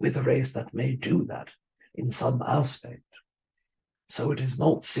with a race that may do that in some aspect. So it is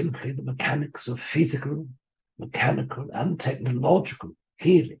not simply the mechanics of physical, mechanical, and technological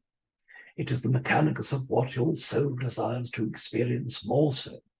healing. It is the mechanics of what your soul desires to experience more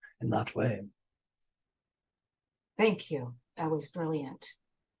so in that way. Thank you. That was brilliant.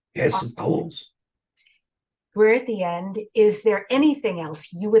 Yes, of course. We're at the end. Is there anything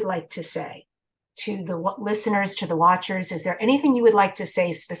else you would like to say to the listeners, to the watchers? Is there anything you would like to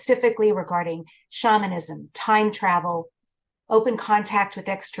say specifically regarding shamanism, time travel, open contact with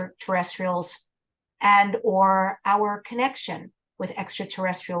extraterrestrials, and or our connection with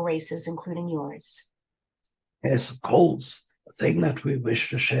extraterrestrial races, including yours? Yes, of course. The thing that we wish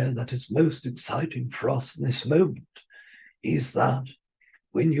to share that is most exciting for us in this moment is that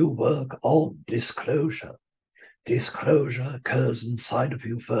when you work on disclosure, disclosure occurs inside of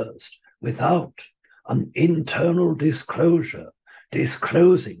you first. Without an internal disclosure,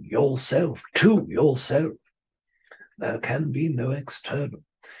 disclosing yourself to yourself, there can be no external.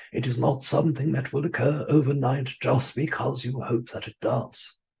 It is not something that will occur overnight just because you hope that it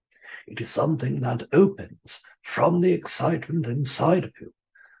does. It is something that opens from the excitement inside of you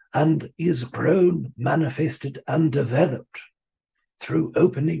and is grown, manifested, and developed through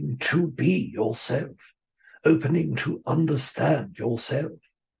opening to be yourself, opening to understand yourself.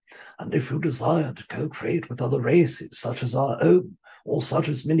 And if you desire to co-create with other races, such as our own, or such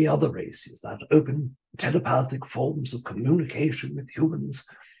as many other races that open telepathic forms of communication with humans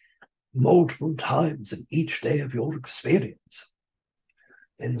multiple times in each day of your experience,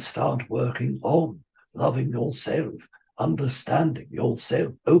 then start working on loving yourself, understanding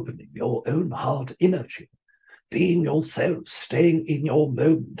yourself, opening your own heart energy, being yourself, staying in your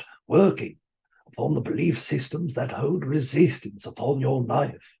moment, working upon the belief systems that hold resistance upon your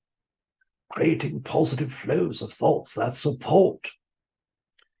life, creating positive flows of thoughts that support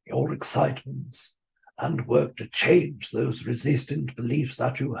your excitements and work to change those resistant beliefs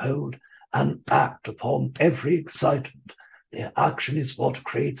that you hold and act upon every excitement. The action is what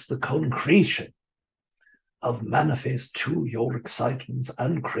creates the concretion of manifest to your excitements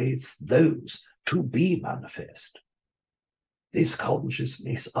and creates those to be manifest. This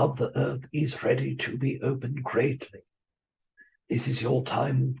consciousness of the earth is ready to be opened greatly. This is your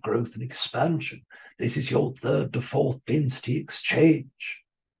time of growth and expansion. This is your third to fourth density exchange.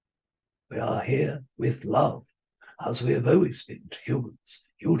 We are here with love, as we have always been to humans.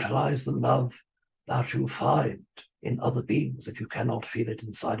 Utilize the love that you find in other beings if you cannot feel it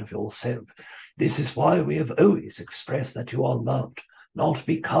inside of yourself. This is why we have always expressed that you are loved, not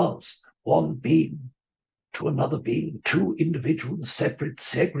because one being to another being, two individual, separate,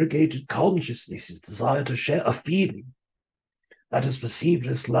 segregated consciousnesses desire to share a feeling that is perceived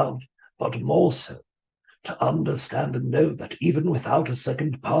as love, but more so to understand and know that even without a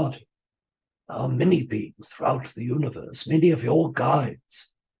second party, there are many beings throughout the universe, many of your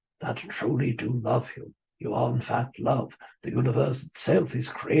guides that truly do love you. You are in fact love. The universe itself is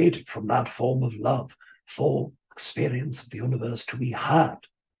created from that form of love for experience of the universe to be had.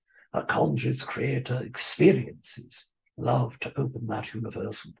 A conscious creator experiences love to open that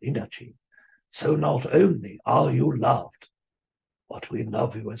universal energy. So not only are you loved, but we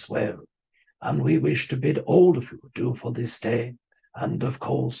love you as well. And we wish to bid all of you adieu for this day. And of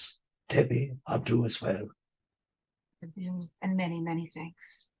course, Debbi, adieu as well. Adieu, and many, many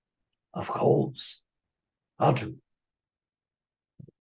thanks. Of course, adieu.